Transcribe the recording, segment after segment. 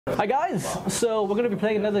Hi guys, so we're going to be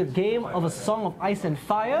playing another game of A Song of Ice and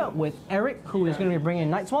Fire with Eric, who is going to be bringing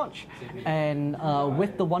Night's Watch, and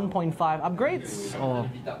with the 1.5 upgrades, or...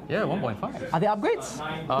 Yeah, 1.5. Are they upgrades?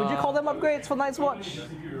 Would you call them upgrades for Night's Watch?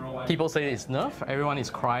 People say it's nerf, everyone is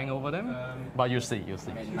crying over them, but you'll see, you'll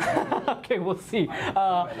see. Okay, we'll see.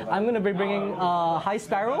 I'm going to be bringing High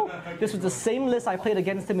Sparrow. This was the same list I played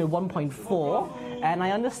against him in 1.4, and I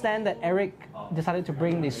understand that Eric decided to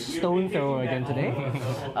bring the Stone Thrower again today.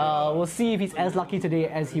 We'll see if he's as lucky today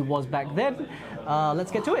as he was back then.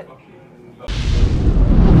 Let's get to it.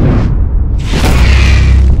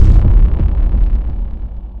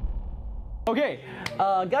 Okay,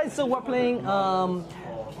 guys, so we're playing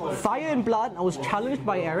Fire and Blood. I was challenged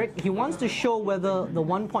by Eric. He wants to show whether the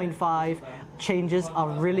 1.5 changes are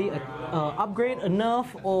really an upgrade, a nerf,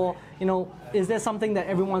 or is there something that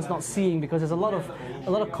everyone's not seeing, because there's a lot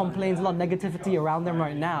of complaints, a lot of negativity around them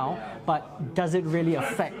right now, but does it really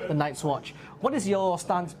affect the Night's Watch? What is your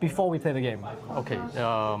stance before we play the game? Okay,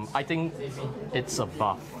 I think it's a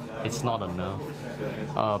buff. It's not a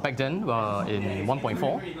nerf. Back then, in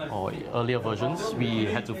 1.4 or earlier versions, we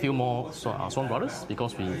had to field more Swan Brothers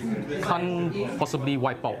because we can't possibly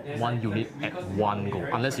wipe out one unit at one go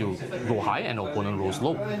unless you roll high and opponent rolls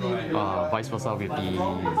low. Vice versa with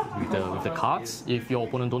the cards. If your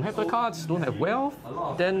opponent don't have the cards, don't have wealth,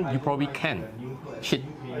 then you probably can hit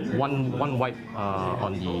one wipe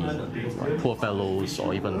on the Poor Fellows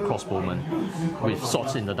or even Crossbowmen with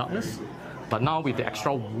Swords in the Darkness. But now with the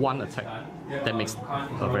extra one attack, that makes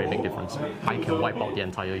a very big difference. I can wipe out the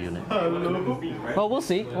entire unit. Well, we'll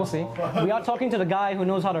see, we'll see. We are talking to the guy who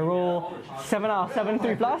knows how to roll 7 out of 7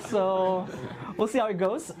 3+, so we'll see how it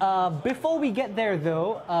goes. Before we get there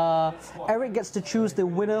though, Eric gets to choose the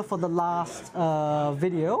winner for the last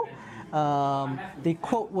video. The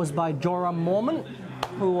quote was by Joram Mormon,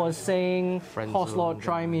 who was saying, Horse Lord,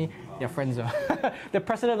 try me. Yeah, friend zone. The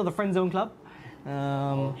president of the Friend Zone Club.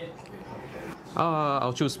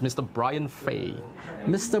 I'll choose Mr. Brian Fay.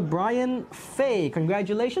 Mr. Brian Fay,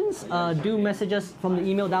 congratulations. Do message us from the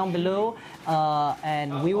email down below,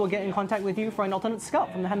 and we will get in contact with you for an alternate scout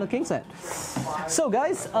from the Hand of King set. So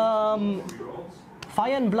guys,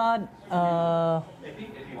 Fire and Blood,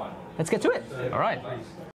 let's get to it. All right.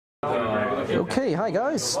 Okay, hi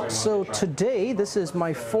guys. So today, this is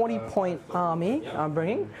my 40-point army I'm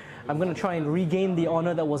bringing. I'm going to try and regain the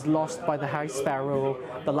honor that was lost by the High Sparrow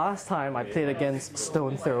the last time I played against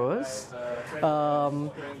Stone Throwers.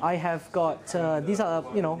 I have got, these are,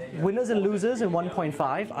 winners and losers in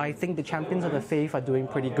 1.5. I think the Champions of the Faith are doing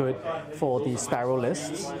pretty good for the Sparrow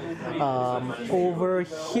lists. Over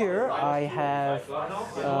here, I have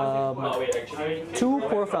 2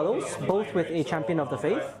 Poor Fellows, both with a Champion of the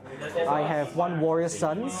Faith. I have 1 Warrior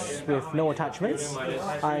Sons with no attachments.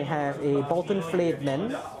 I have a Bolton Flayed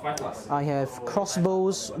Men. I have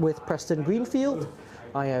Crossbows with Preston Greenfield.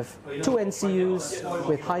 I have 2 NCUs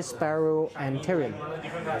with High Sparrow and Tyrion.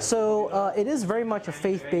 So it is very much a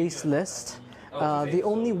faith-based list. The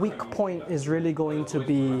only weak point is really going to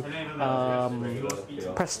be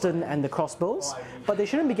Preston and the Crossbows, but they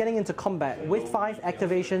shouldn't be getting into combat. With 5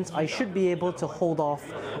 activations, I should be able to hold off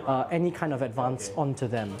any kind of advance onto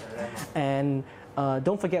them. And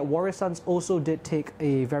don't forget, Warrior Sons also did take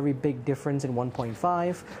a very big difference in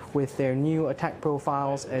 1.5 with their new attack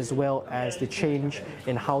profiles as well as the change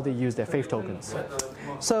in how they use their faith tokens.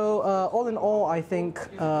 So all in all, I think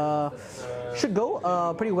should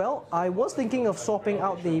go pretty well. I was thinking of swapping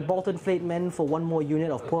out the Bolton Flayed Men for 1 more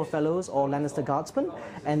unit of Poor Fellows or Lannister Guardsmen,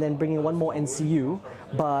 and then bringing 1 more NCU,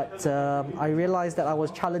 but I realized that I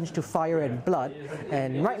was challenged to Fire and Blood,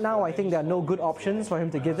 and right now I think there are no good options for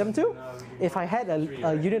him to give them to. If I had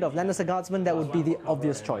a unit of Lannister Guardsmen, that would be the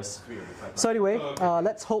obvious choice. So anyway,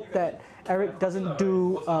 let's hope that Eric doesn't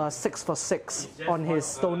do 6 for 6 on his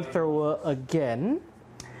Stone Thrower again.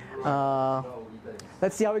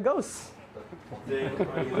 Let's see how it goes.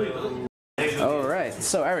 Alright,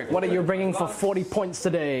 so Eric, what are you bringing for 40 points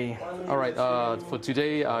today? Alright, for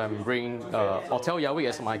today I'm bringing Hotel Yahweh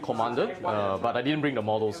as my commander, but I didn't bring the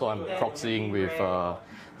model, so I'm proxying with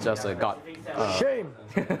just a guard. Shame!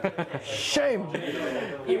 Shame!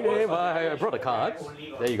 I brought a card.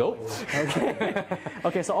 There you go. Okay.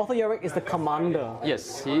 Okay, so Arthur Yarick is the commander.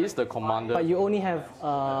 Yes, he is the commander. But you only have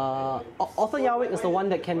Arthur Yarick is the one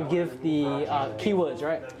that can give the keywords,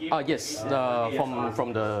 right? Yes,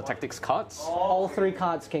 from the tactics cards. All 3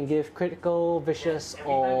 cards can give critical, vicious,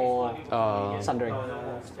 or sundering.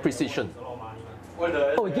 Precision.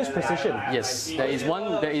 Oh, it gives precision. Yes, there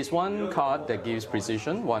is one card that gives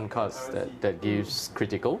precision, 1 card that gives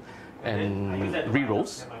critical and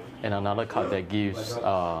rerolls, and another card that gives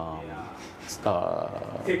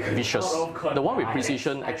vicious. The one with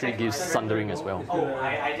precision actually gives sundering as well. Oh,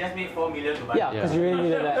 I just made 4 million to buy. Yeah, because you really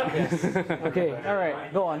needed that. Okay, all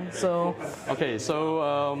right, go on. So okay,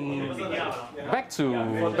 so back to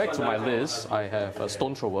my list. I have a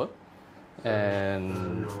stone thrower,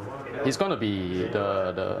 and he's going to be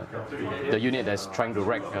the unit that's trying to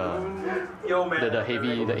wreck the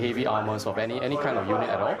heavy armors of any kind of unit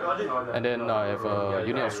at all. And then I have a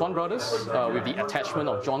unit of Swan Brothers with the attachment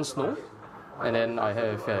of Jon Snow. And then I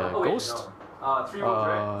have Ghost,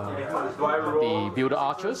 the Builder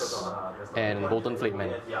Archers, and Bolton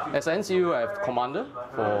Fleetman. As an NCU, I have Commander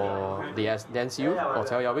for the NCU, or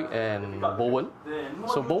Tel Yarwick, and Bowen.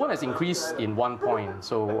 So Bowen has increased in 1 point,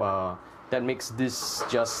 so that makes this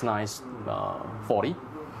just nice 40.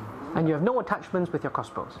 and you have no attachments with your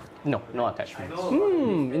crossbows. No attachments.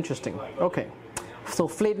 Interesting. Okay, so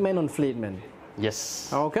Fleetman on Fleetman. Yes.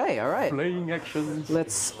 Okay, all right. Playing actions.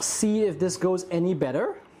 Let's see if this goes any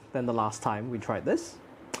better than the last time we tried this.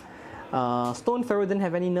 Stone Thrower didn't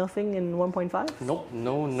have any nerfing in 1.5? Nope,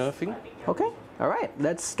 no nerfing. Okay, all right,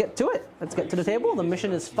 let's get to it. Let's get to the table. The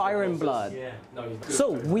mission is Fire and Blood.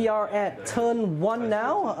 So we are at turn 1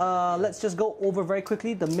 now. Let's just go over very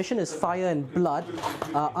quickly. The mission is Fire and Blood.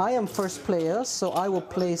 I am first player, so I will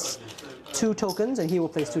place 2 tokens and he will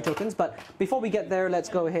place 2 tokens. But before we get there, let's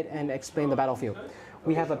go ahead and explain the battlefield.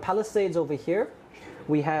 We have a Palisades over here.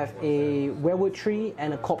 We have a Werewood Tree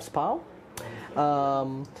and a Corpse Pile.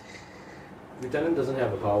 Lieutenant doesn't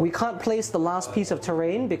have a power. We can't place the last piece of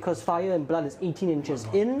terrain because Fire and Blood is 18 inches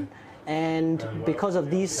in, and because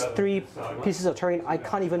of these 3 pieces of terrain, I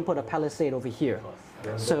can't even put a palisade over here.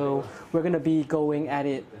 So we're going to be going at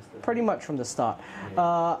it pretty much from the start.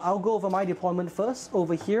 I'll go over my deployment first.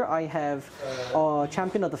 Over here I have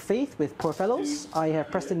Champion of the Faith with Poor Fellows. I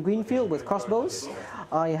have Preston Greenfield with Crossbows.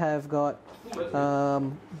 I have got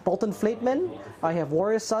Bolton Fleetman. I have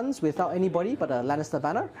Warrior Sons without anybody but a Lannister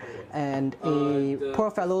banner, and a Poor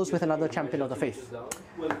Fellows with another Champion of the Faith.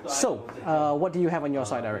 So, what do you have on your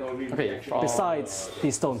side, Eric? Okay. Besides the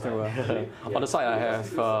Stone Thrower. On the side, I have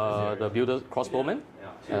the Builder Crossbowman,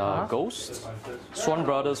 Ghost, Swan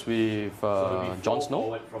Brothers with Jon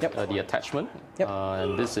Snow, the attachment,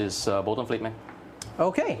 and this is Bolton Fleetman.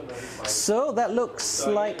 Okay, so that looks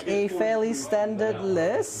like a fairly standard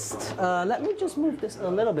list. Let me just move this a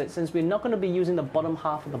little bit since we're not going to be using the bottom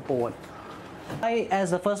half of the board. I,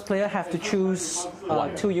 as the first player, have to choose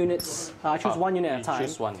 2 units. I choose 1 unit at a time.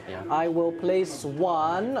 Choose 1, yeah. I will place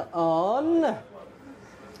 1 on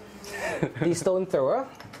the Stone Thrower.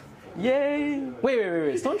 Yay!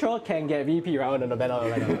 Wait. Stone Thrower can get VP round on the banner.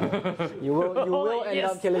 You will end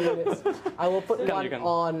up killing units. I will put 1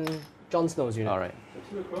 on Jon Snow's unit. Alright.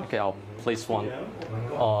 Okay, I'll place 1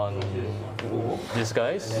 on these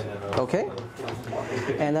guys. Okay.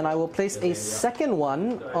 And then I will place a second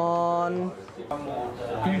one on...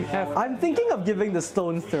 I'm thinking of giving the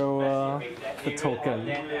Stone Thrower the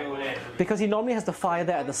token, because he normally has to fire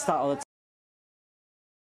that at the start of the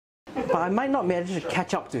but I might not manage to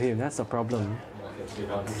catch up to him, that's the problem.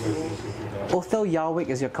 Othel Yarwick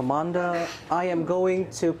is your commander. I am going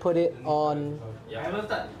to put it on... I haven't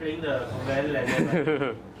started playing the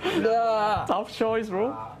Valorant. Tough choice,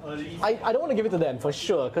 bro. I don't want to give it to them for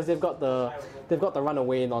sure because they've got the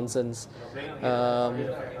runaway nonsense. I'm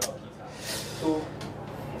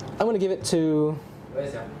going to give it to...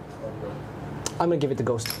 I'm going to give it to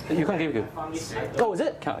Ghost. You can't give it. Oh, is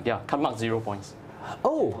it? Yeah, can't mark 0 points.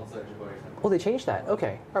 Oh, they changed that.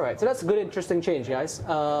 Okay, all right. So that's a good, interesting change, guys.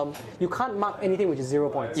 You can't mark anything which is 0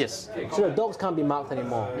 points. Yes. So the dogs can't be marked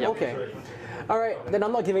anymore. Yep. Okay. All right. Then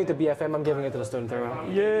I'm not giving it to BFM. I'm giving it to the Stone Thrower.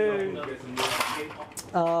 Yay!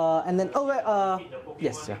 And then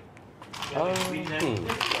yes, yeah.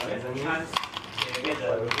 There's a chance to get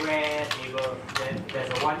the rare table. Then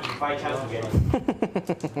there's a 1 in 5 chance to get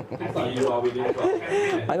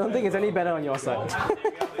it. I don't think it's any better on your side.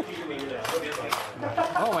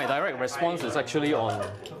 Oh, my direct response is actually on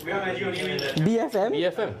BFM?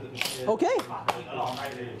 BFM. Okay.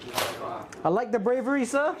 I like the bravery,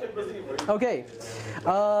 sir. Okay.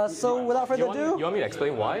 So without further ado... You want me to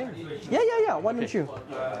explain why? Yeah. Why don't you?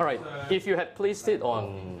 Alright, if you had placed it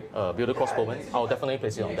on Builder Crossbowman, I'll definitely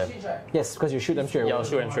place it on them. Yes, because you shoot them straight away. Yeah, I'll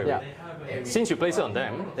shoot them straight away. Since you place it on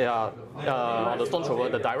them, they are on the Stone Thrower,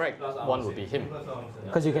 the direct one would be him.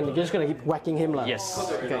 Because you're just going to keep whacking him.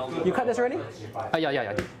 Yes. Okay. You cut this already?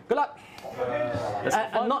 Yeah. Good luck.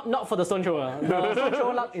 Not for the Stone Thrower. The Stone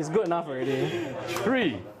Thrower luck is good enough already.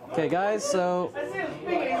 3. Okay, guys, so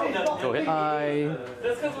Go ahead. I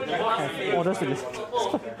have orders to this.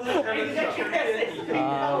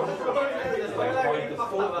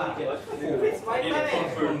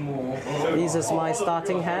 This is my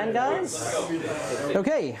starting hand, guys.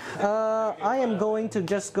 Okay, I am going to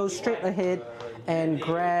just go straight ahead and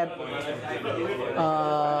grab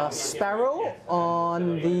Sparrow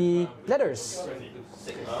on the letters.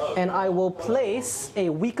 And I will place a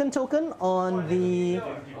weaken token on the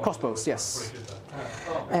crossbows, yes.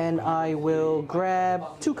 And I will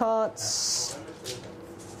grab 2 cards.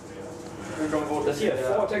 Does he have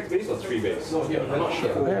 4 attack base or 3 base? No, I'm not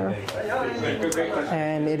sure. There.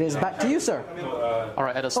 And it is back to you, sir. All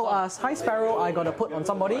right, at the start. High Sparrow I gotta put on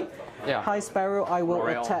somebody. Yeah. High Sparrow I will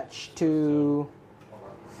Morale. attach to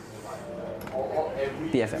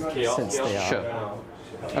BFM since they are. Sure.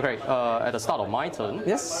 Okay, at the start of my turn,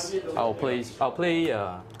 Yes. I'll play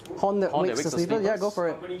Horn that Horn that wakes the wakes the sleeper. Yeah, sleepers. go for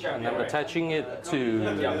it. and I'm attaching it to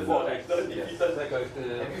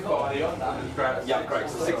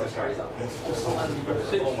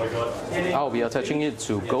I'll be attaching it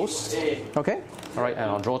to Ghost. Okay. All right,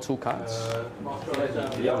 and I'll draw 2 cards.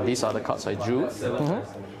 These are the cards I drew.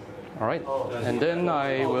 All right, and then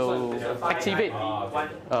I will activate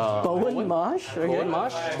Bowen Marsh. Okay. Bowen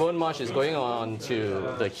Marsh. Bowen Marsh is going on to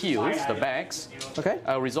the heels, the bags. Okay.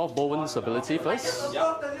 I'll resolve Bowen's ability first.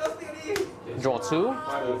 Draw 2.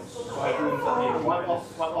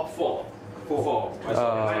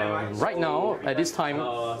 Right now, at this time,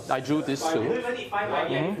 I drew this 2,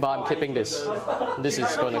 but I'm keeping this. This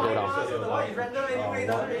is going to go down.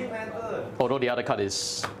 Although the other card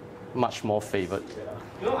is much more favored.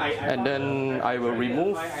 And then I will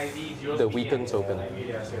remove the weaken token.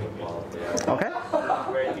 Okay.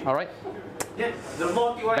 All right.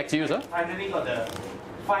 Back to you, sir. Finally got the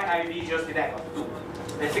 5 IV just did that. 2.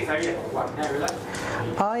 Then 6 IV. Then I realized.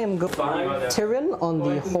 I am going Tyrion on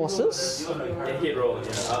the horses.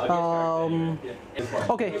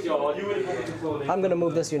 Okay. I'm gonna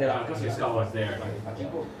move this unit out.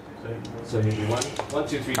 So you do 1,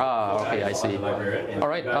 2, 3. Okay, I see. All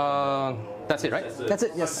right. That's it, right? That's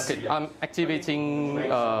it. Yes. Okay, I'm activating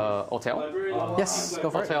Hotel. Yes. Go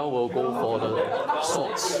for it. Hotel will go for the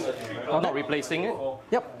swords. Not replacing it.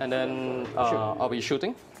 Yep. And then I'll be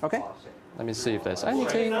shooting. Okay. Let me see if there's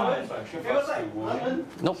anything.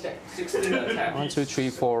 Nope. 1, 2, 3,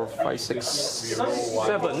 4, 5, 6,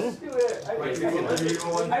 7.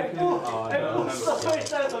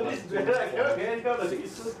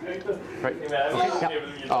 Right.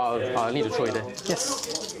 Okay. I need to throw it there.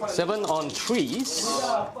 Yes. 7 on 3s.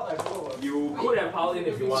 You could have piled in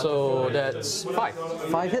if you want. So that's 5.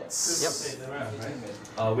 5 hits.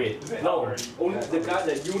 Yep. Wait. No. Only the guy,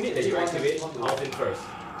 the unit that you activate, piled in first.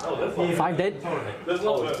 5 dead.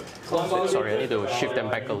 Sorry, I need to shift them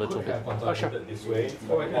back a little bit. Oh, sure. This way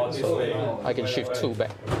or this way. I can shift 2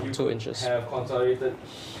 back, 2 inches. Have consolidated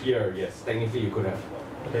here, yes. Technically, you could have.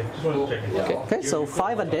 Okay. Okay. So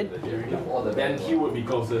 5 are dead, Then he would be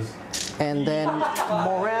closest. and then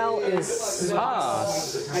morale is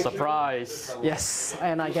Surprise. yes,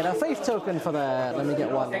 and I get a faith token for that. Let me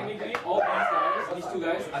get one. Technically, all these 2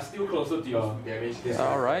 guys are still closer to your damage.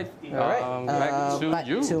 All right. All right. Back to back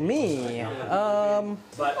you. to me.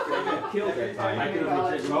 But if you kill that time, I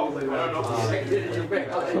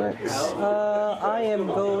I am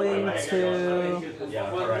going to.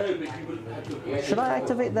 Should I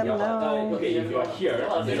activate them now? Okay, if you are here,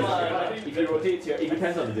 if you rotate here, it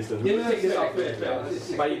depends on the distance. You take this out,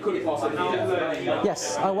 but you could possibly.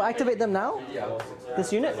 Yes, I will activate them now.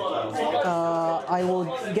 This unit. I will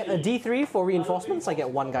get a D3 for reinforcements. I get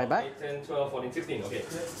 1 guy back. 10, 12, 14, 16. Okay.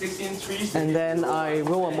 16, 3. And then I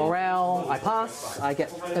roll a morale. I pass. I get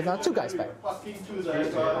 2 guys back.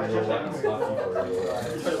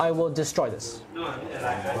 I will destroy this.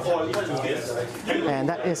 And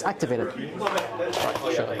that is activated.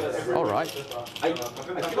 Sure. All right. I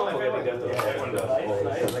keep on forgetting that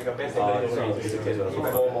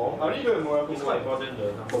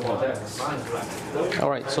All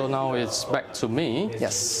right. So now it's back to me.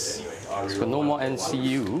 Yes. So no more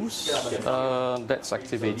NCUs. That's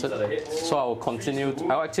activated. So I'll continue.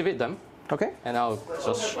 I'll activate them. Okay. And I'll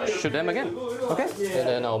just shoot them again. Okay. And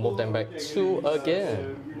then I'll move them back 2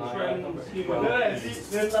 again. But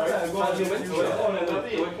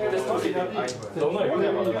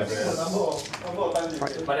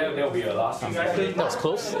that will be your last one. That was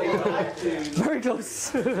close. Very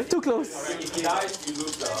close. Too close. If he dies, you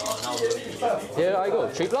lose Here I go.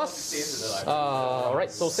 3 plus. Right,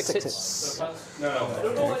 so 6 hits.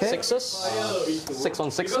 Okay. 6s. 6 on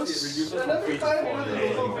 6s.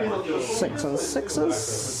 6 on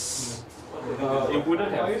 6s. It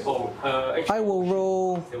wouldn't have. I will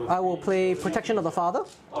roll. I will play Protection of the Father.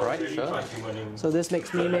 All right, sure. So this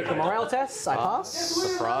makes me make a morale test. I pass.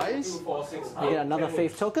 Surprise. I get another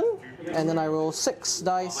faith token, and then I roll 6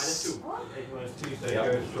 dice.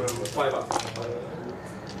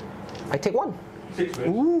 I take 1.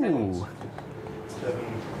 Ooh.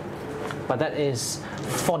 But that is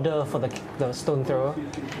fodder for the stone thrower.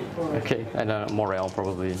 Okay, and morale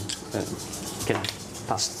probably. Can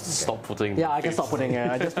stop putting. Yeah, I can stop putting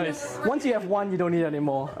it. Once you have 1, you don't need any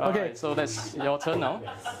more. Okay, Alright, so that's your turn now.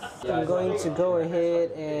 I'm going to go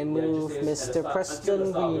ahead and move Mr.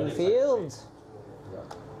 Preston Greenfield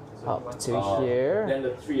up to here. Then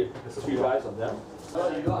the three guys on them.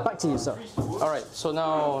 Back to you, sir. Alright, so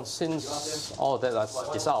now since all of that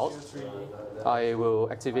is out, I will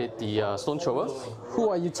activate the stone thrower. Who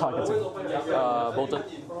are you targeting? Bolton.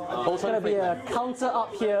 It's going to be a counter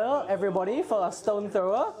up here, everybody, for a stone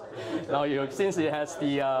thrower. Now, since it has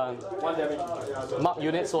the mark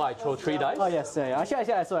unit, so I throw 3 dice. Oh, yes, yeah.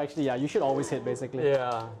 Actually, yeah, you should always hit, basically.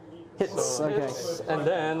 Yeah. Hits, okay. And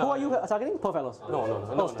then. Who are you targeting? Poor fellows? No.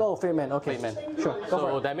 Oh, Freeman, okay. Freeman. Sure, go for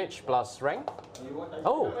So it. damage plus rank.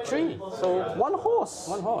 Oh, 3. So 1 horse.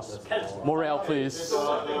 1 horse. Morale, please.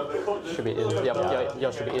 Should be in. Yeah,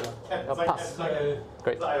 should be in. Pass.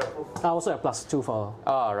 Great. I also have +2 for.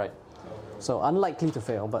 Ah, right. So unlikely to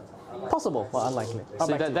fail, but possible, but unlikely.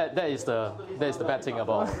 See, that is the bad thing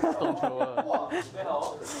about stone thrower.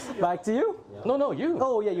 Back to you? No, you.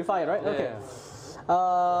 Oh, yeah, you fired, right? Okay. If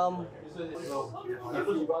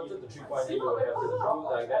you wanted the 3 points, you would have to do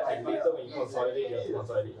like that, and later when you consolidate, you have to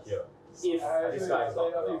consolidate here. If this guy is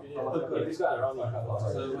not around. If this guy around, you can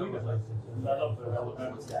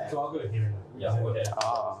consolidate. Yeah, okay.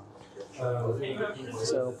 Ah.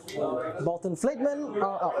 So, Bolton Flakeman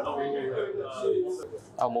are out.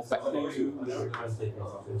 I'll move back. 2,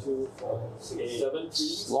 4, 6, 7,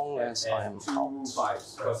 As long as I am out. 5,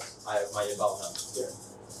 because I have my inbound now.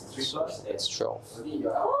 3 plus It's 12.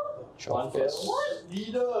 12 fail. plus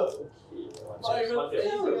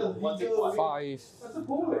 5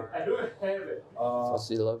 plus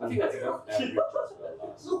 11.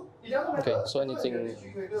 Okay, so anything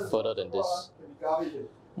further than this.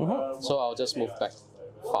 So I'll just move back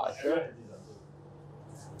 5.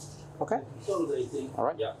 Okay.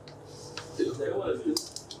 Alright. Yeah. No,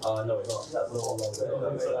 it's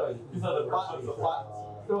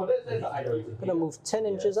not. Gonna move 10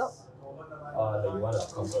 inches up, No, you want to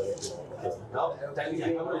consolidate. Now,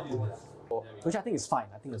 technically, which I think is fine.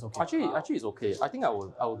 I think it's okay. Actually, it's okay. I think I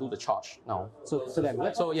will do the charge now. So then,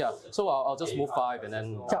 let's So yeah, so I'll just move 5 and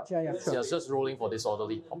then charge. Yeah, sure. just rolling for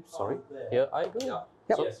disorderly. Oh, sorry. Here I go.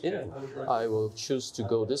 Yep. So in, I will choose to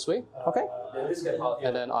go this way, Okay.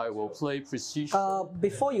 and then I will play precision.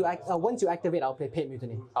 Before you once you activate, I'll play Paid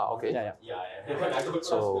Mutiny. Okay. Yeah.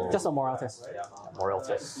 So Just a morale test. morale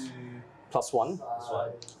test. +1.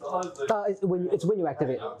 It's when you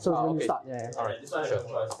activate. So it's when you Okay. start. Yeah. All right. Sure.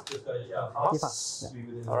 You pass.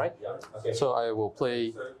 Yeah. All right. So I will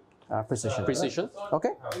play Precision. precision.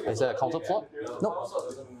 Okay. Is there a counter plot? No.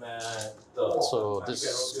 So this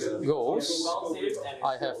goes.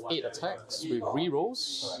 I have 8 attacks with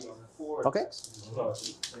rerolls, Okay.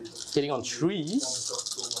 hitting on 3s,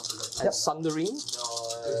 and sundering,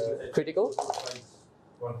 critical.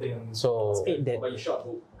 So 8 dead.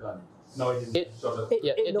 Eight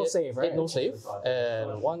no save, right? 8 no save,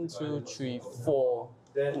 and 1, 2, 3, 4.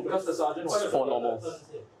 Because the sergeant was 4 normal.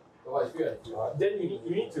 Then you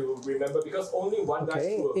need to remember because only one guy.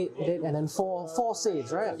 Okay. 8 dead, and then 4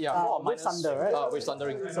 saves, right? Yeah, with minus- thunder, right? with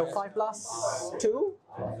sundering. So 5 plus 2,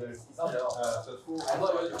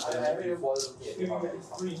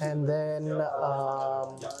 and then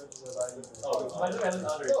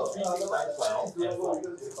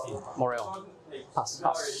Morale. pass.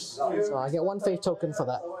 So I get 1 faith token for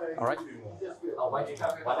that. All right.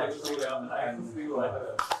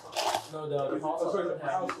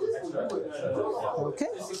 Okay.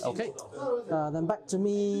 Okay. Then back to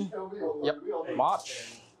me. Yep.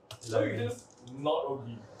 March.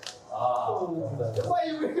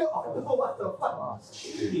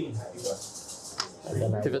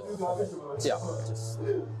 Pivot. Yeah.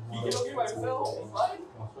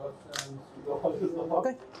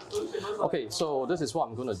 Okay. Okay. So this is what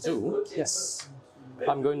I'm gonna do. Yes.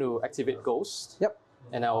 I'm going to activate Ghost. Yep.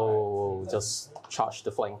 And I'll just charge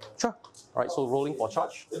the flank. Sure. All right, so rolling for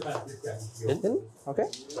charge. In. Okay.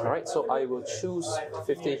 All right, so I will choose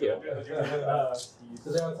 50 here.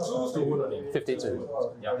 52.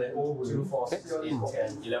 Okay.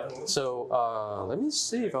 So let me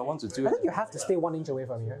see if I want to do I it. think you have to stay 1 inch away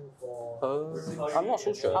from here. I'm not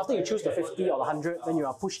so sure. After you choose the 50 or the 100, then you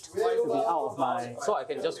are pushed to be out of my. So I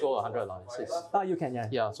can just go 100 line. You can, yeah.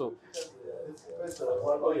 Yeah, so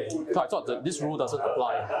I thought that this rule doesn't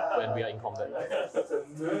apply when we are in combat.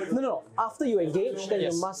 No. After you engage, then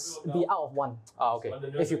Yes. you must be out of 1, Okay.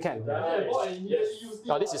 if you can.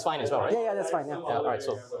 Oh, this is fine as well, right? Yeah, that's fine. Yeah. Yeah, all right,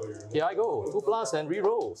 so here I go. 2+ and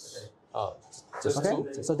re-rolls. Just Okay.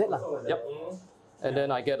 2. So dead lah. Yep. And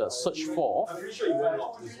then I get a search 4.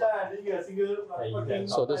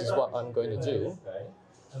 So this is what I'm going to do.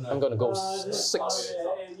 I'm going to go 6 this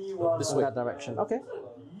In way. that direction. Okay.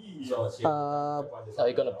 Are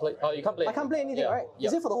you going to play? Oh, you can't play. I can't play anything, Yeah. right?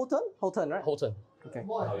 Is Yeah. it for the whole turn? Whole turn, right? Whole turn. Okay.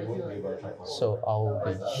 So I'll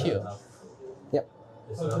be here. Yep.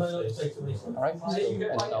 Alright. And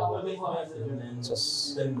then I'll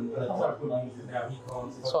just.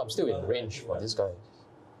 So I'm still in range for this guy.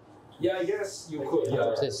 Yeah, I guess you could.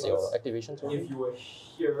 This is your activation turn. If you were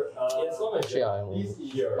here, Actually,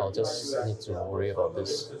 I'll just need to worry about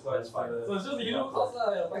this.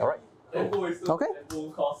 Alright. Okay.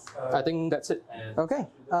 I think that's it. Okay.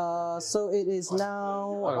 So it is now.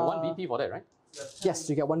 1 VP for that, right? Yes,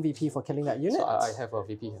 you get 1 VP for killing that unit. So I have a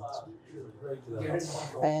VP here.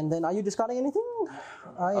 And then are you discarding anything?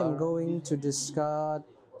 I am going to discard.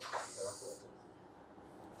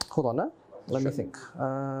 Hold on, let me think.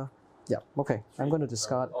 Yeah, okay. I'm going to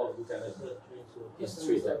discard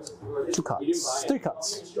 2 cards. 3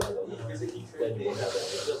 cards.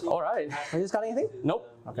 Alright. Are you discarding anything? Nope.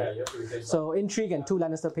 Okay. So Intrigue and 2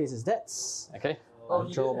 Lannister Paces deaths. Okay. I'll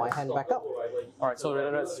draw my hand back up. Alright, so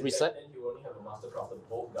let's reset.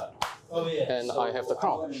 And I have the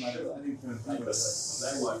crown.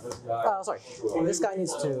 Sorry. This guy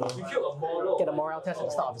needs to get a morale test at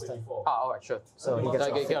the start of his turn. Alright, sure. So he gets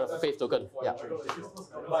I get a faith token. Yeah.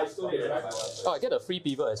 Oh, I get a free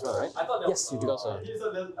beaver as well, right? Yes, you do. Because,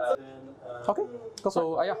 Okay, go for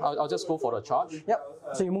so yeah, I'll just go for the charge. it. Yep.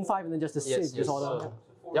 So you move 5 and then just Yes, disorder.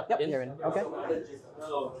 Yep, Yep, in. you're in. Okay.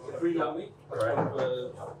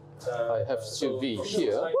 I have Sylvie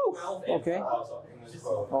here. Woo. Okay.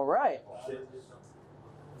 All right.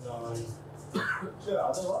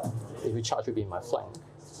 If you charge, will be in my flank.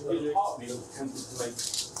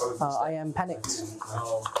 I am panicked.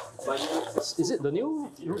 Is it the new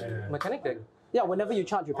mechanic? Yeah, whenever you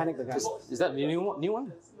charge, you panic the guy. Is that the new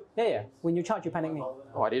one? Yeah. When you charge, you panic me.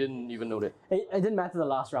 Oh, I didn't even know that. It didn't matter the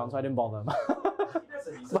last round, so I didn't bother.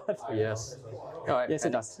 But Yes. All right. yes,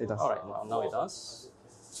 it does. It does. All right. Now it does.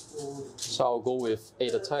 So I'll go with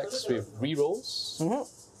 8 attacks with rerolls.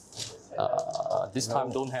 This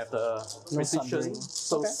time don't have the precision. sundering.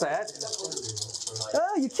 So Okay. sad.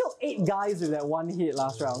 You killed 8 guys with that 1 hit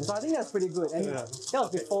last round, so I think that's pretty good. And that was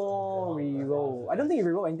before reroll. I don't think you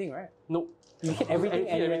reroll anything, right? Nope. You hit everything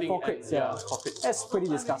and you had 4 and- crits. yeah, 4 crits. That's pretty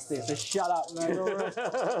disgusting. So shut up, man.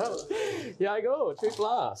 Yeah, I go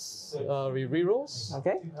 3+. Rerolls.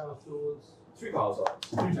 Okay. 3 power swords.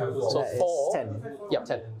 So That is 4. 10. Yep,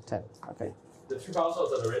 10. 10. Okay. The 3 power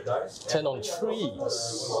swords are the red dice. 10 on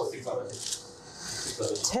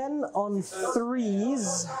 3s. 10 on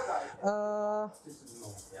 3s.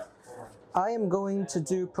 I am going to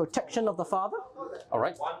do Protection of the Father. All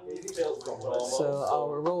right. So I'll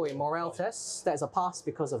roll a morale test. That's a pass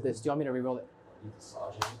because of this. Do you want me to reroll it?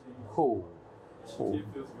 Cool.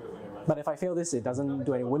 But if I fail this, it doesn't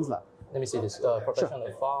do any wounds. Let me see this. Protection of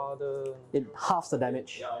the father. It halves the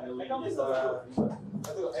damage.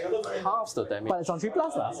 Halves the damage. But it's on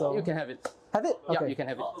 3+, so You can have it. have it? Yeah, Okay. you can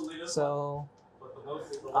have it. So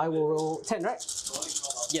I will roll 10, right?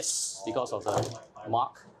 Yes, because of the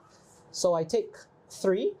mark. So I take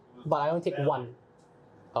 3, but I only take 1.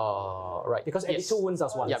 Right. Because every yes. 2 wounds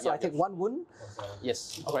does 1. Yeah, so yeah, I take yeah. 1 wound.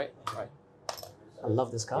 Yes. All right. Right. I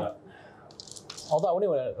love this card. Although I only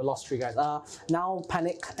would have lost 3 guys. Now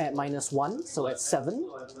panic at -1, so it's 7.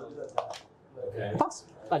 Okay. Pass.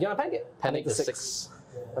 Do you want to panic it? Panic to the 6.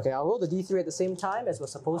 Okay, I'll roll the D3 at the same time as we're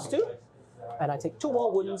supposed to. And I take 2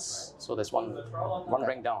 more wounds. So there's one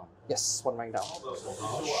rank down. Yes, 1 rank down.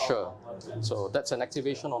 Sure. So that's an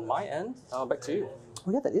activation on my end. Back to you.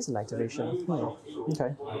 Oh yeah, that is an activation.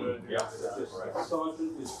 Okay.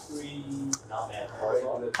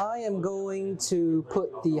 I am going to put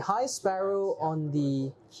the High Sparrow on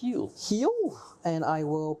the Heal. and I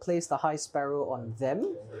will place the High Sparrow on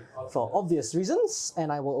them for obvious reasons,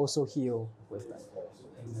 and I will also heal with them.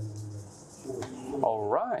 All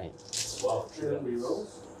right.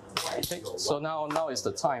 Okay, so now is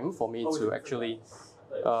the time for me to actually.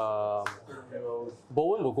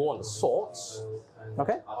 Bowen will go on the swords.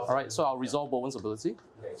 Okay. All right, so I'll resolve Bowen's ability.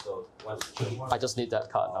 I just need that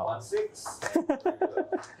card now.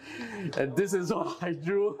 And this is what I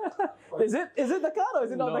drew. Is it the card or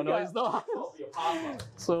is it not the No, card? it's not.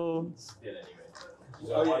 So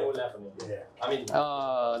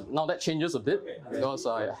now that changes a bit because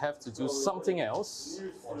I have to do something else.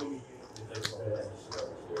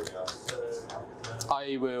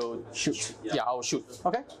 I will shoot. Yeah, I'll shoot.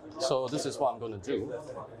 Okay. So this is what I'm going to do.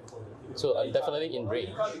 So I'm definitely in range,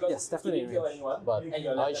 Yes, definitely. in range. but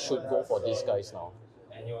I should go for these guys now.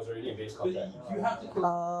 And he was already in base combat.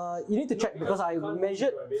 You need to check because I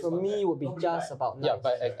measured for me would be just about 9. Yeah,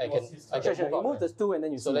 but I can Sure. move Remove up. the 2 and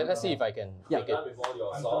then you So see. let's see if I can make it. Done with all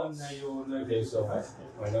your assaults. Okay, so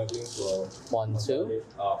minor things will 1, 2.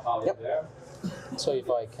 pile Yep. in there. So if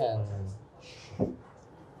I can,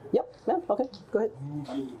 Yep. Yeah. Okay. Go ahead.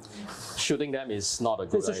 shooting them is not a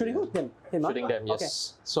good So shooting idea. who? Him. Shooting them,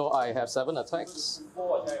 yes. So I have 7 attacks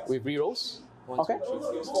with rerolls. Okay.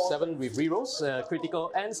 7 with rerolls,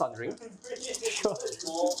 critical and sundering. Sure.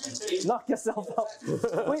 Knock yourself out.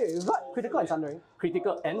 Wait, what? Critical and sundering.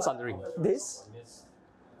 Critical and sundering. This?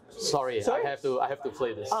 Sorry, Sorry? I have to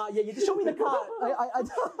play this. Yeah. You just show me the card.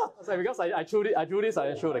 Sorry, because I drew this,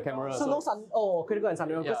 I showed the camera. So no sun. Oh, critical and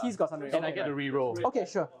sundering because Yeah. he's got sundering. And I get a reroll. Okay,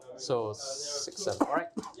 sure. So 6, 7. All right.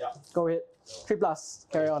 Go ahead. 3+.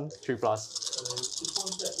 Carry on. 3+.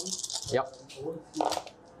 Yep.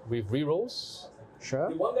 With rerolls. Sure.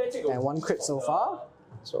 Did one guy take And 1 crit so far.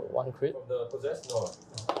 So 1 crit. from the possessed? No.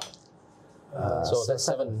 So that's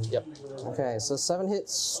 7. Yep. Okay, so 7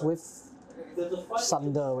 hits with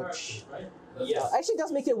Sunder, which Yes. actually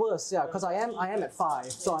does make it worse. Yeah, because I am at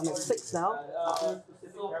 5, so I'm at 6 now.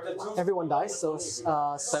 Everyone dies, so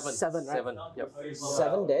 7, right? 7. Yep.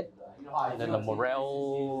 7 dead. And then the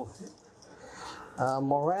morale.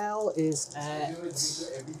 Morale is at.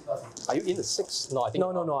 Are you in the 6? No, I think. No,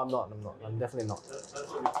 I'm not. I'm definitely not.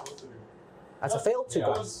 That's a fail. 2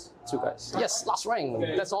 guys. 2 guys. Yes, last rank.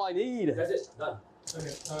 That's all I need. That's it. Done.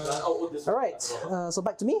 All right. So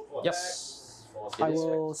back to me. Yes. I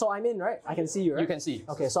will. So I'm in, right? I can see you, right? You can see.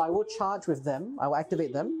 Okay, so I will charge with them. I will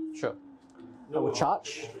activate them. Sure. I will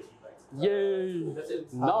charge. Yay!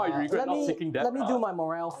 Now I regret not taking that. Let me do my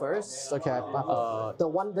morale first. Okay. The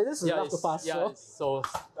one. This is enough to pass. Yeah, So. so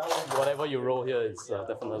whatever you roll here is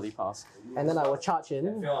definitely pass. And then I will charge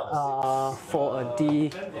in for a D,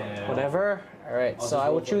 whatever. All right. So I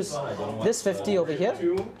will choose this 50 over here,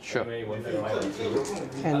 Sure.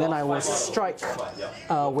 and then I will strike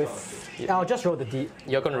with. I'll just roll the D.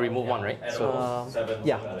 You're going to remove 1, right? So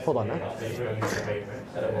Yeah. Hold on.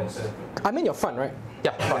 I'm in your front, right?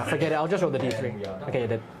 yeah, Yeah. Forget it. I'll just roll the D3. Okay, you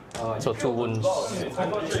did. so 2 wounds.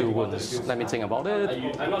 2 wounds. Let me think about it.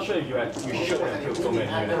 I'm not sure if you should have killed so many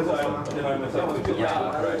units.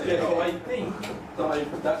 Yeah, correct. So I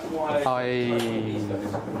think that's why.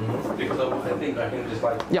 Because I think I can just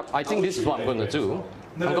like. Yep, I think this is what I'm going to do.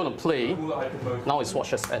 I'm going to play. Now his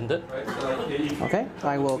watch has ended. Okay.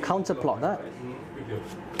 I will counterplot that.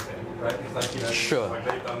 Sure.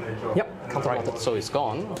 Yep. Right, so it's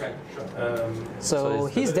gone. So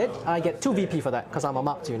he's dead. I get 2 VP for that because I'm a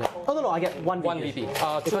marked unit. Oh no, I get 1 VP. 1 VP. 2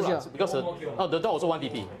 Because rounds, because the dog also 1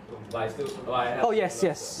 VP. Oh yes.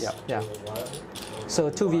 Yeah. So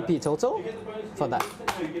 2 VP total for that.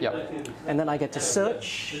 Yep. And then I get to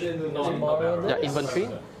search. Yeah, inventory.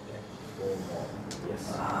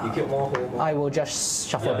 I will just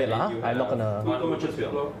shuffle a bit, huh? I'm not gonna.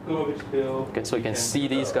 Okay, so you can see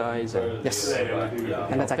these guys. And Yes.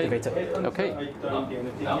 And that's activated. okay.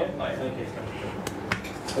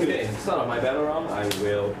 Okay, start of my battle round, I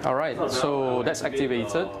will. All right. So that's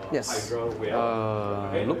activated. Yes.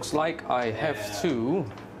 Looks like I have to.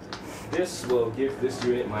 This will give this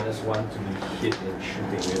unit -1 to be hit in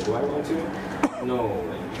shooting with. Do I want to? No.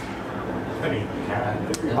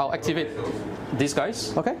 I'll activate these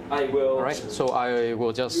guys. Okay. I will. All right. So I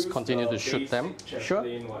will just continue to shoot them. Sure.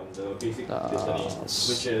 The basic distance,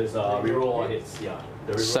 which is reroll all hits. Yeah.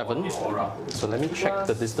 The reroll 7. hit aura. So let me check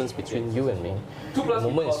the distance between you and me. 2 plus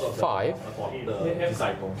Moment is because of 5. The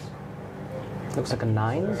disciples. Looks like a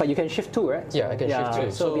 9, but you can shift 2, right? Yeah, I can shift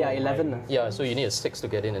 2. So it'll be at 11. Yeah, so you need a 6 to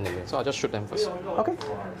get in anyway. So I'll just shoot them first. Okay.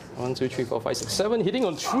 1, 2, 3, 4, 5, 6, 7. Hitting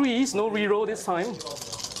on 3s. No reroll this time.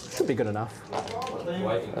 Should be good enough.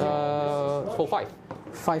 For 5.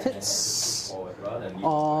 5 hits.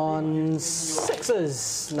 On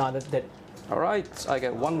 6s. No, that. All right. I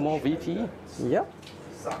get 1 more VP. Yep.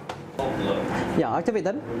 Yeah, activate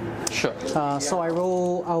them. Sure. So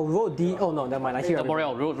I'll roll D. Oh no, never mind. I hear The everything.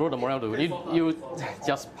 morale, roll the morale. You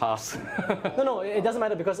just pass. No, it doesn't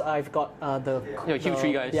matter because I've got the. You heal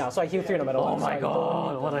 3 guys. Yeah, so I heal 3 no matter what. Oh my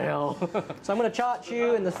god, what the hell? So I'm gonna charge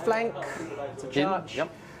you in the flank. To charge. Yep.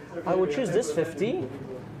 I will choose this 50.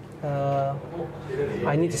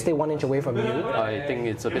 I need to stay 1 inch away from you. I think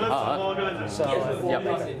it's a bit hard. So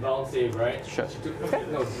Yep. Inbound save, right? Sure.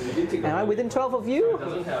 okay. Am I within 12 of you?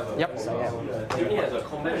 Yep. He only has a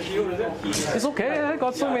combat shield, is it? It's okay. I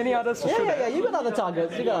got so many others to shoot. Yeah. You got other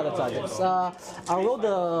targets. I'll roll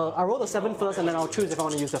the 7 first, and then I'll choose if I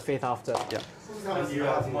want to use the faith after. Yeah.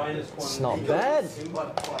 It's not bad.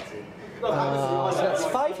 So that's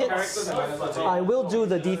 5 hits. I will do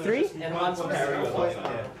the D3.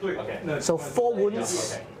 So 4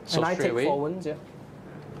 wounds. So And I straight take away? 4 wounds, yeah.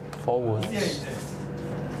 4 wounds.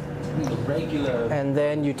 And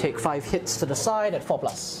then you take 5 hits to the side at 4+.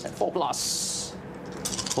 4+.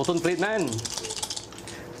 Potent Blade Man.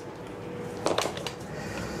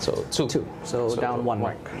 So 2. 2. So down 1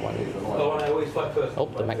 rank. Oh,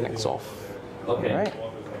 the magnet's off. Okay. Right.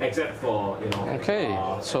 Except for, you know, Okay,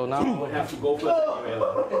 so now have to go first.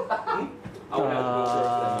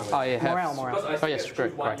 I have. Morale. Oh yes,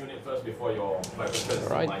 correct. One Right. unit first before your 5%.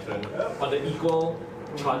 Right. My turn. But the equal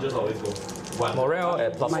charges always go 1. Morale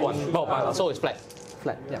at +1. Oh, so it's flat.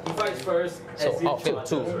 Flat, yeah. He fights first. So as if okay, charges,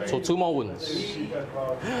 2. right? So 2 more wounds.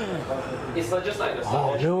 It's just like the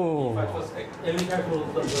start. No.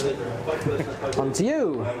 On to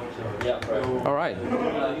you. Yeah, right. All right.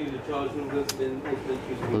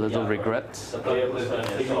 A little regret, but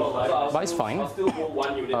it's fine. I'll still go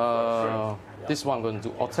 1 unit This one I'm going to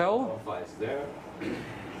do hotel. first. There.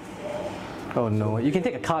 Oh no, you can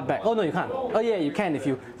take a card back. Oh no, you can't. Oh yeah, you can if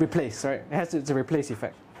you replace, right? It's a replace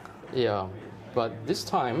effect. Yeah, but this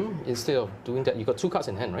time instead of doing that, you got 2 cards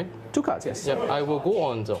in hand, right? 2 cards, yes. Yep. I will go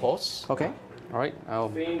on the horse. Okay. All right.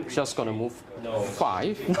 I'm just gonna move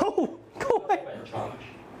 5. No, go away.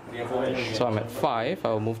 So I'm at 5.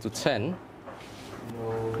 I'll move to 10.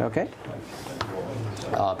 Okay.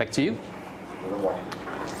 Back to you.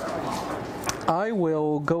 I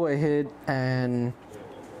will go ahead and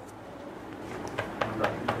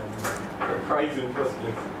Prize in first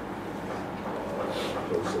place.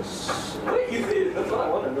 That's what I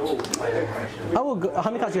want to know. I will go, how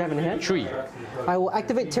many cards do you have in hand? 3. I will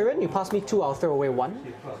activate Tyrion. You pass me 2, I'll throw away 1.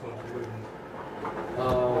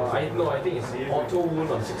 I think it's auto wound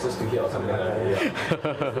on 6s to hit or something like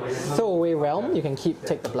that. Throw away Realm. You can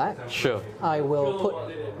take the black. Sure. I will put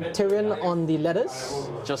Tyrion on the letters.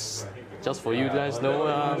 Just for you guys know,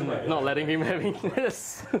 not letting him having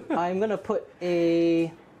this. I'm gonna put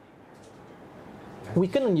a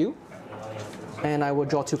weaken on you, and I will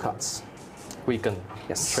draw 2 cards. Weaken.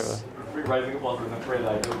 Yes. Sure.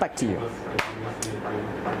 Back to you.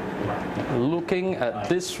 Looking at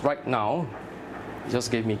this right now,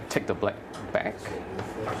 just gave me take the black back.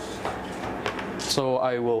 So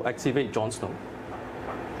I will activate Jon Snow,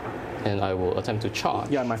 and I will attempt to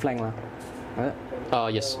charge. You're on my flank, lah. Right?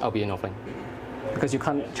 Yes, I'll be in your flank. Because you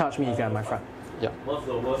can't charge me if you're on my front. Yeah, What's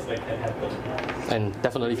the worst that can happen? and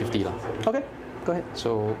definitely 50 lah. Okay, go ahead.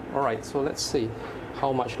 So all right, so let's see,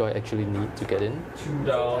 how much do I actually need to get in? 2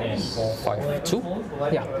 down and 5, 2.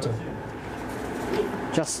 Yeah, 2.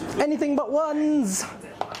 Just anything but ones.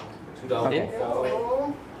 2 down. In.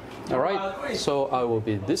 All right, so I will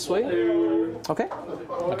be this way. Okay.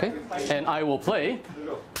 Okay, and I will play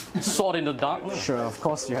Sword in the Dark. Sure, of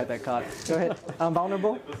course you had that card. Go ahead. I'm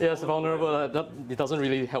vulnerable. Yes, vulnerable. It doesn't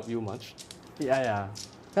really help you much. Yeah.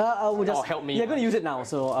 I will just. Oh, help me. You're gonna use it now,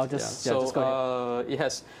 so I'll just. Yeah, just go ahead. It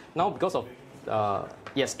has now, because of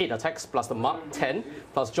yes, 8 attacks plus the mark 10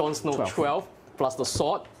 plus Jon Snow 12 plus the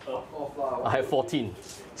sword. I have 14.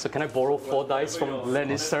 So can I borrow 4 dice from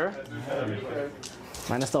Lannister?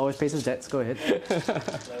 Minister always pays his debts. Go ahead.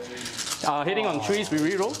 Hitting on 3s, we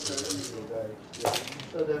reroll.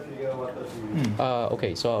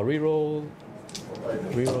 Okay, so I'll reroll.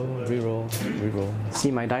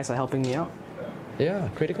 See, my dice are helping me out. Yeah,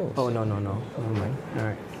 critical. Oh no. Never mind. All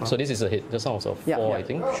right. Well, So this is a hit. Just sounds of 4, I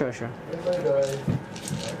think. Sure. So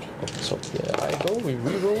here I go with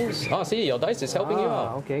rerolls. See, your dice is helping you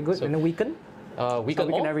out. Okay, good. So, and then weaken.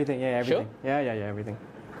 weaken all? Everything. Yeah, everything. Sure? Yeah, everything.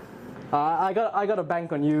 I got a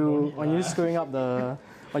bank on you screwing up the.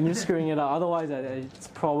 On you screwing it up, otherwise it's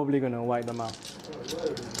probably gonna wipe them out.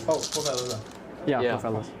 Oh, poor fellows. Yeah, Yeah. poor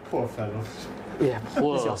fellows. Poor fellows. Yeah,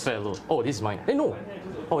 poor fellow. Oh, this is mine. Hey, no.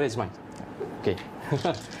 Oh, this is mine. Okay.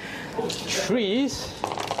 3s.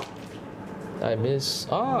 I miss.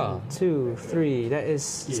 2, 3. That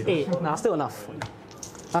is 8. Nah, still enough.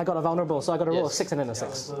 I got a vulnerable, so I got to roll a 6 and then a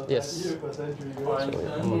 6. Yes. So, 1,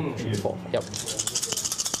 2, 3, 4. Yep.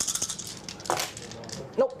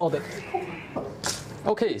 Nope, all dead.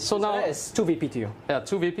 Okay, so now That is 2 VP to you. yeah,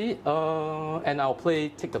 2 VP, and I'll play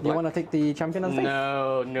take the You black. want to take the champion on faith?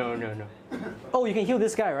 No. Oh, you can heal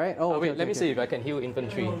this guy, right? Oh, Wait, let me see if I can heal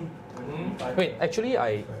infantry. Wait, actually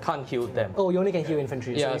I can't heal them. Oh, you only can heal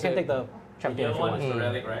infantry, Yeah, so you so- can take the champion if you want. Do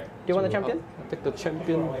Relic, right? you want the champion? I'll take the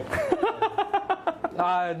champion.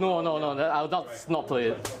 No, I'll not play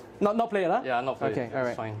it. Not play it, huh? Yeah, not play it. Okay, alright.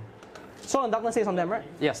 It's fine. Sword and Darkness stays on them, right?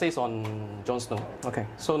 Yeah, stays on Jon Snow. Okay.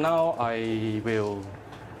 So now I will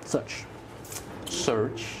Search.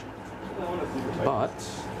 search, but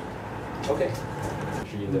Okay.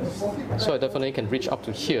 so I definitely can reach up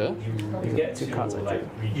to here, You get to cards, I like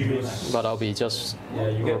reduce. but I'll be just Yeah,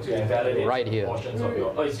 you get to invalidate Right here. portions of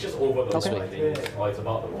your. Oh, it's just over the wall, I think. Or it's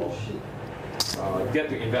about the wall. You get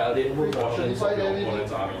to invalidate portions of your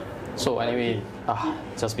opponent's army. so anyway.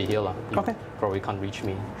 Just be here lah. You Okay. Probably can't reach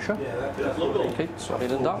me. Sure. Okay, so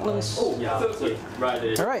Hidden Darkness. Yeah.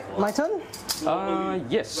 Right. Alright, my turn.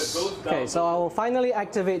 Yes. Okay, so I will finally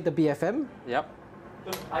activate the BFM. Yep.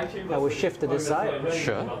 I will shift to this side.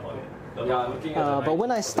 Sure. Yeah, looking at But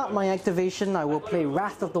when I start my activation, I will play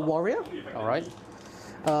Wrath of the Warrior. All right.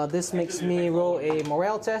 This makes me roll a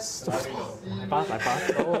morale test. I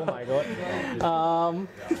passed. Oh my god.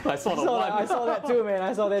 I saw the I saw that too, man.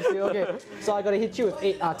 I saw that too. Okay, so I gotta hit you with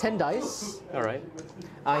 10 dice. All right.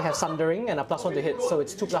 I have Sundering and a +1 to hit, so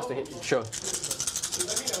it's 2+ to hit. Sure.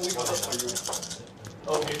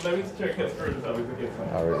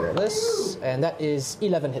 This, and that is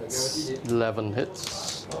 11 hits. 11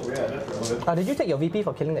 hits. Did you take your VP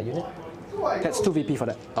for killing that unit? That's 2 VP for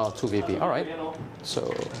that. 2 VP. All right. So.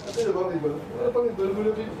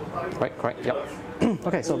 Correct. Yep.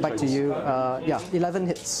 Okay, so back to you. Yeah, 11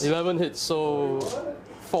 hits. 11 hits. So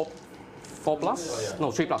 4 plus? No,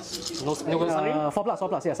 3 plus. No Sundering? 4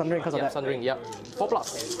 plus, yeah, Sundering because of Yeah, that. Sundering. Yeah. 4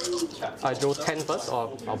 plus. I draw 10 first,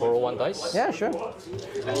 or I'll borrow 1 dice. Yeah, sure.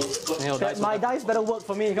 My dice better work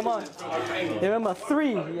for me, come on. Remember,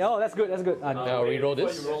 3. Oh, that's good. I'll reroll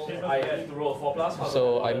this. I have to roll 4 plus.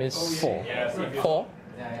 So I miss 4. 4.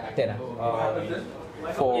 Dead.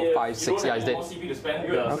 4, 5, 6. Yeah, it's dead. CP to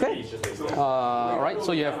spend. Okay. Alright,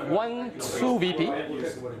 so you have 1, 2 VP.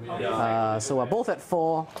 So we're both at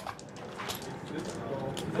 4.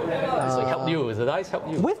 So it helped you. The dice helped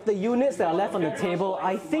you. With the units that are left on the table,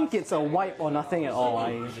 I think it's a wipe or nothing at all.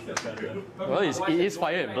 Well, it is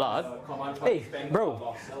fire and blood. Hey,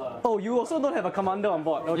 bro. Oh, you also don't have a commander on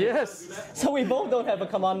board. Okay. Yes. So we both don't have a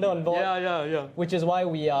commander on board. Yeah. Which is why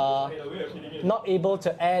we are not able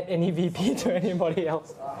to add any VP to anybody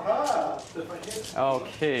else.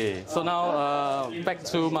 Okay. So now back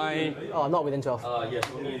to my. Oh, not within 12. Yes,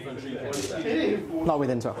 only infantry can do that. Not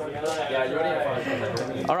within 12. Yeah, you already have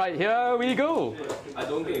 5. All right, here we go. I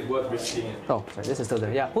don't think it's worth risking it. Oh, sorry, this is still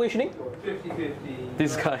there. Yeah. Who are you shooting?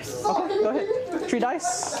 These guys. Okay, go ahead. 3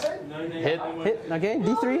 dice. Hit. Hit again.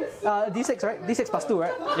 D3. D6, right? D6 plus 2,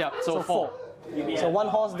 right? Yeah. So 4. So 1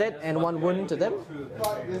 horse dead and 1 wound to them.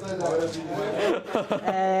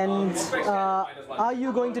 And are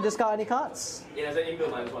you going to discard any cards? It has an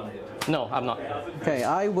inbuilt -1 here. No, I'm not. Okay,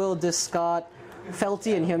 I will discard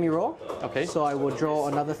Felty and Hear Me Roar. Okay. So I will draw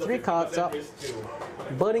another 3 cards up.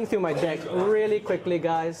 Burning through my deck really quickly,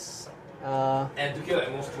 guys. And to kill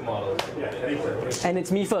at most 2 models. And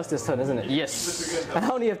it's me first this turn, isn't it? Yes. I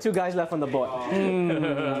only have 2 guys left on the board.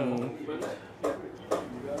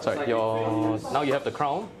 Sorry. Now you have the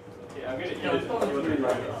crown.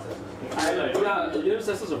 Yeah, the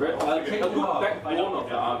intercessors are very a good backbone of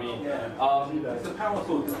the army. Oh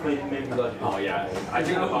yeah, I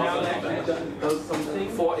think the power does something.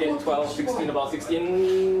 4, 8, 12, 16, about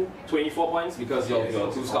 16, 24 points because you have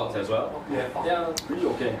your 2 scouts as well. Yeah, pretty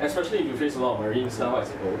okay. Especially if you face a lot of marines now, I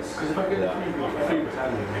suppose.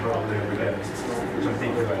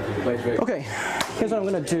 Okay, here's what I'm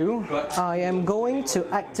going to do. I am going to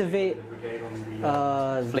activate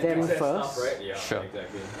them first. Sure.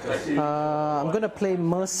 I'm going to play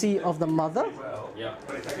Mercy of the Mother. Yeah.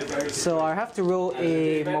 So I have to roll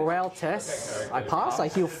a morale test. I pass, I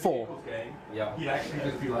heal 4. Yeah.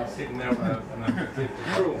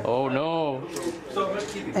 Oh no.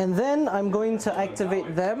 And then I'm going to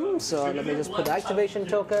activate them. So let me just put the activation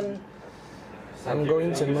token. I'm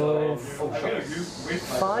going to move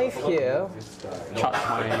 5 here. Charge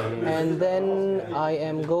my. And then I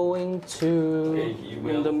am going to...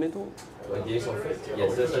 In the middle. Yes,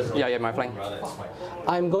 that's just Yeah, my flank.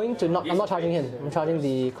 I'm going to not... I'm not charging him. I'm charging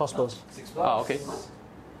the crossbows. Okay.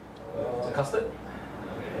 custard.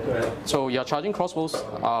 So you're charging crossbows.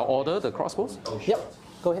 Order the crossbows. Yep.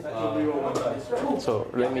 go ahead. So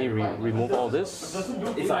let me remove all this,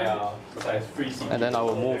 It's like free CP. and then I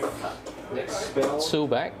will move Next spell. 2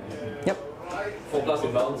 back. Yep. 4 plus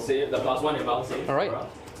inbound save, the plus 1 inbound save. All right,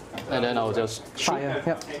 and then I'll just shoot. Fire.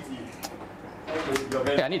 Yep.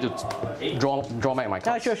 Okay, I need to draw back my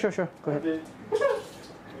Yeah, cards. sure. Go ahead.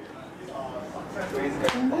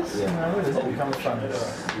 Does it become fun?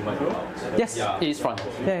 Yes. It is front.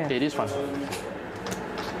 Yeah. It is front.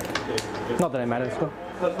 Not that it matters. Go.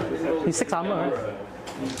 He's 6 armor, right?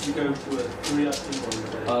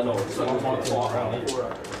 No, so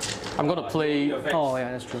I'm going to play Oh,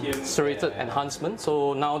 yeah, that's true. serrated enhancement.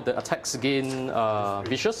 So now the attacks gain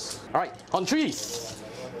vicious. All right, on 3s.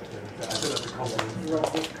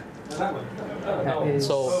 That is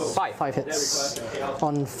So 5. 5 hits.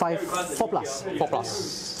 On 4 plus. 4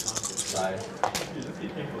 plus.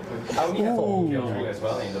 I only have 4 kill as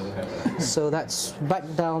well, and it doesn't have So that's back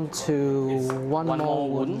down to one One more more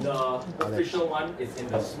wound. wound. the official one is in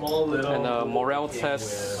the small little. And a morale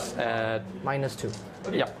test at -2.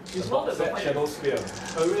 yep. Not the shadow spear.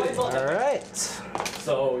 Alright.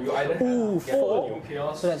 So you either Ooh, get 4. new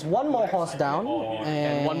chaos. So that's one more horse down.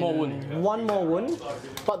 And one more wound. One more wound.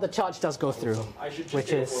 But the charge does go through.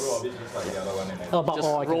 Which is about Just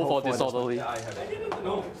all I can roll for hope for. disorderly.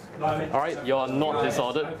 All right, you're not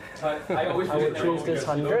disordered. I always I will choose this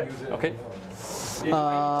 100. Okay.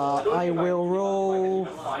 I will roll.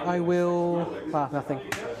 Nothing.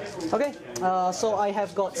 Okay, so I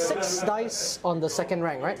have got 6 dice on the second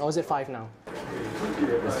rank, right? Or is it 5 now?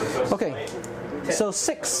 Okay, so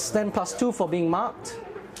 6, then plus 2 for being marked.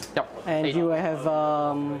 Yep. And 8. you have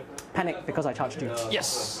panic because I charged you.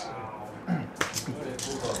 Yes.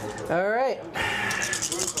 Alright.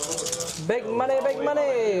 Big money, big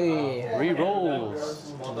money!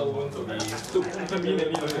 Re-rolls.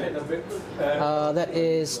 That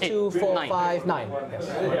is 8, 2, 4, 9. 5, 9.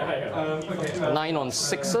 9 on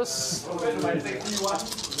 6s.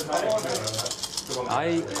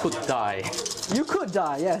 I could die. You could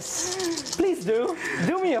die, yes. Please do.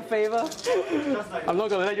 Do me a favor. I'm not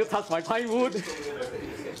gonna let you touch my pine wood.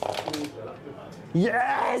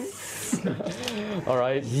 Yes! All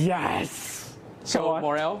right. Yes! So on.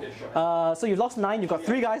 morale. So you lost 9, you've got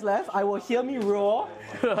 3 guys left. I will hear me roar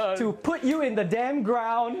to put you in the damn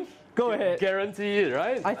ground. Go ahead. Guaranteed,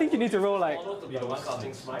 right? I think you need to roll like To be the one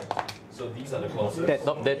casting smite. So these are the closest. dead.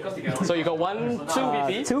 Not dead. So you got 1, 2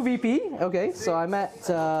 VP. 2 VP. Okay, so I'm at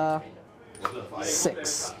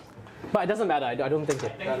 6. But it doesn't matter, I don't think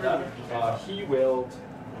it. He will.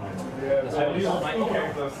 They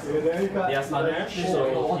are stunned,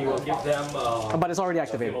 so he will give them. But it's already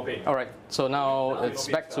activated. All right. So now it's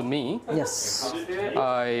back to me. Yes.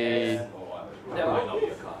 I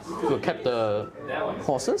will keep the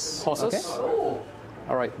Horses. horses. Okay.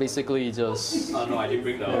 All right. Basically, just No, I didn't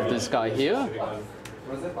bring the. move this guy here,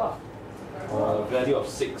 Value of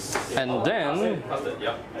 6. and then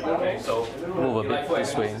Yeah. Okay, so move a bit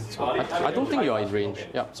this way. So I don't think you are in range.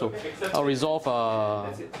 Yeah. So I'll resolve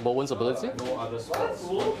Bowen's ability. no other spells.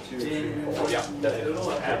 1, 2, 3, 4. Yeah, that's it.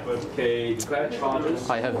 Okay, declare charges.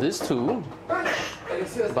 I have this too,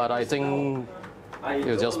 but I think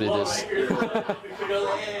it'll just be this.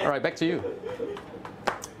 All right. Back to you.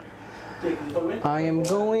 I am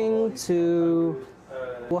going to.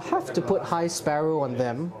 We'll have to put High Sparrow on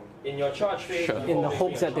them In your charge phase, in the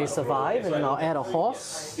hopes that they survive, and then I'll add a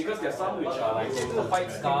horse. because there's some which are like the fight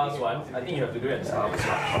stars one. I think you have to do it at start.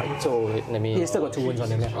 So let me. He's still got 2 wounds on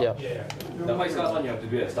him. Yeah. Yeah. The fight stars one you have to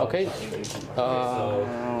do it at start. Okay.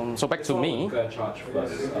 So back to me. Declare charge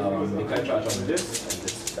first. Declare charge on this and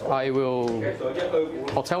this. I will So get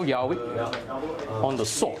hotel Yarwick on the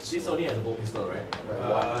sword. this only has a bow pistol,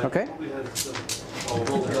 right? Okay.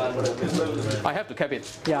 Bow gun, bow pistol. Uh, I have to cap it.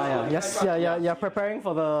 Yeah. Yes. Yeah. You're preparing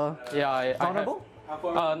for the Yeah, I have. vulnerable.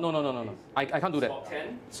 No. I can't do that.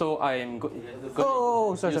 10. So I'm going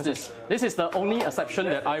Oh, to sorry. use this. This is the only exception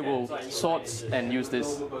that I will swords and use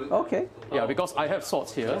this. Okay. Yeah, because I have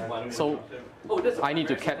swords here, so I need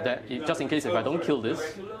to cap that just in case if I don't kill this.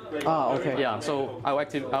 Okay. Yeah, so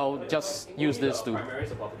I'll just use this to.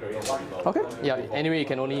 Okay. Yeah. Anyway, you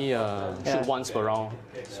can only shoot once per round.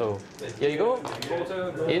 So here you go.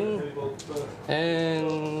 In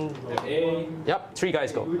and yep, 3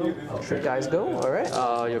 guys go. 3 guys go. All right.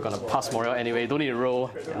 You're gonna pass morale anyway. Don't need to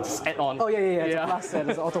roll. Just add on. Oh yeah. It's a plus.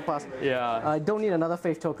 It's an auto pass. Yeah. I don't need another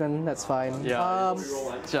faith token. That's fine. Yeah.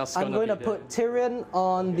 Just I'm going to be put Tyrion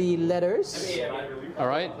on the letters. All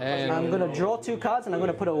right, and I'm going to draw 2 cards and I'm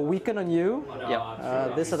going to put a weaken on you.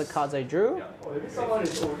 yeah. These are the cards I drew.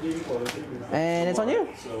 And it's on you.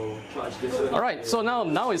 All right, so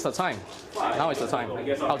now is the time. Now is the time.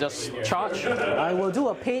 I'll just charge. I will do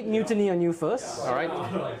a paid mutiny on you first. All right.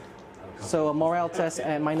 So a morale test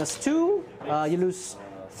at -2. You lose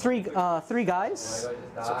three guys.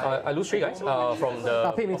 So, I lose 3 guys from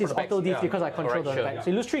the. Paid mutiny is auto def because I control the sure. effect. So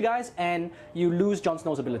you lose 3 guys and you lose Jon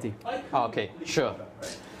Snow's ability. Okay, sure.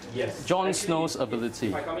 Yes. Jon Snow's ability.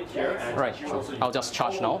 If I come in here and Right, I'll just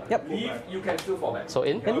charge now. Yep. leave, you can still fall back. So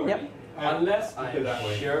in. Yep. Unless I am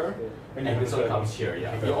here and this one comes here,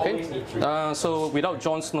 yeah. You always need 3. Okay. So without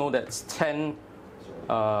Jon Snow, that's 10.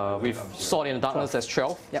 With Sword in the Darkness, that's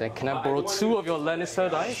 12. Yep. Then can I borrow 2 of your Lannister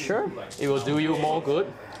dice? Sure. It will do you more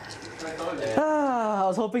good. I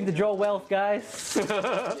was hoping to draw wealth, guys.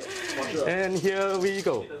 And here we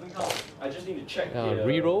go. I just need to check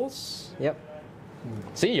Rerolls. Yep.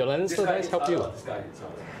 See, your Lannister dice help you. This guy is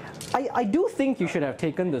I do think you should have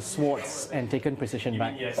taken the swords and taken precision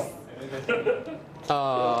back. Yes.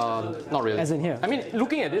 Not really. As in here. I mean,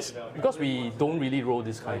 looking at this, because we don't really roll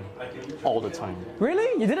this kind all the time. Really?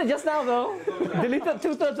 You did it just now though. Deleted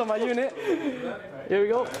 2/3 of my unit. Here we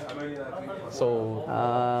go. So,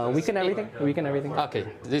 Weaken everything. Weaken everything. okay,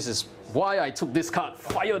 this is why I took this card.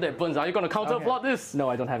 Fire that burns. Are you going to counterplot this? No,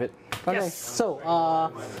 I don't have it. Okay. Yes. So,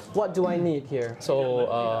 what do I need here? So,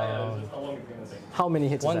 How many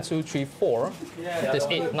hits? 1, is that? 2, 3, 4. There's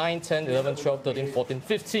 8, 9, 10, 11, 12, 13, 14,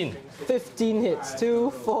 15 15 hits.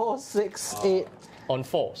 2, 4, 6, 8, on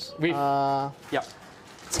 4s. With, yeah.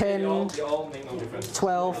 10, They all make no difference.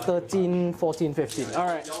 12, 13, 14, 15. All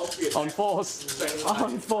right. On 4s.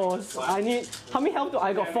 On 4s. I need. How many health do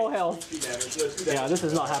I got? 4 health. Yeah, this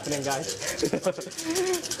is not happening, guys.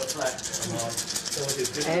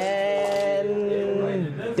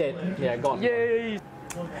 And dead. Yeah, gone. Yay!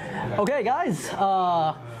 Okay, guys.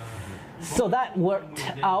 So that worked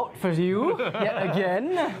out for you yet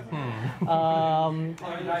again.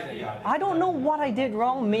 I don't know what I did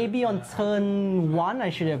wrong. Maybe on turn 1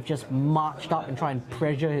 I should have just marched up and tried and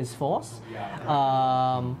pressure his force.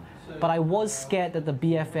 But I was scared that the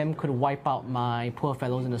BFM could wipe out my poor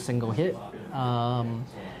fellows in a single hit.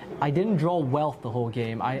 I didn't draw wealth the whole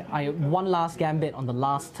game. I one last gambit on the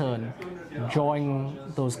last turn, drawing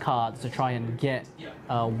those cards to try and get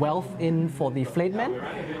wealth in for the flayed men.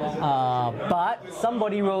 But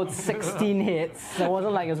somebody rolled 16 hits, so it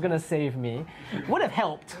wasn't like it was gonna save me. Would have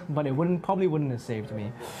helped, but it probably wouldn't have saved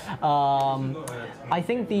me. I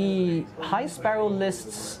think the high sparrow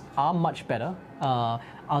lists are much better.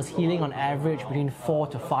 I was healing on average between 4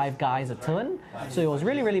 to 5 guys a turn, so it was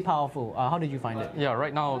really, really powerful. How did you find it? Yeah,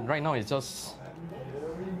 right now it's just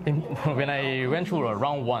when I went through a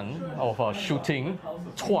round 1 of shooting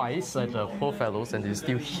twice at the poor fellows and they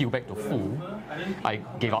still heal back to full, I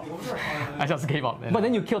gave up. I just gave up. But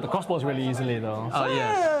then you killed the crossbows really easily, though.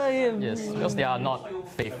 Yes, yes, because they are not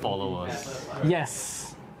faith followers.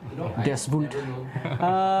 Yes. Des Wund.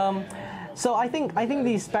 So I think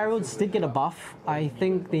the Sparrows did get a buff. I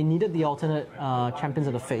think they needed the alternate Champions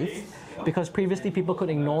of the Faith, because previously people could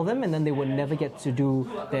ignore them and then they would never get to do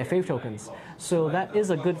their faith tokens. So that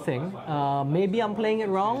is a good thing. Maybe I'm playing it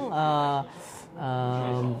wrong.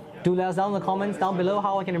 Do let us down in the comments down below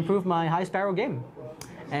how I can improve my High Sparrow game.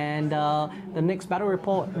 And the next battle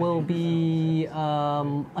report will be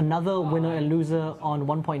another winner and loser on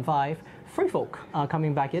 1.5. Free Folk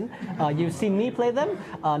coming back in. You've seen me play them.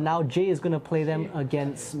 Now Jay is going to play them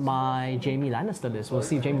against my Jaime Lannister list. We'll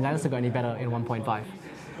see if Jaime Lannister got any better in 1.5.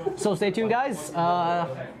 So stay tuned, guys.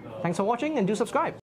 Thanks for watching and do subscribe.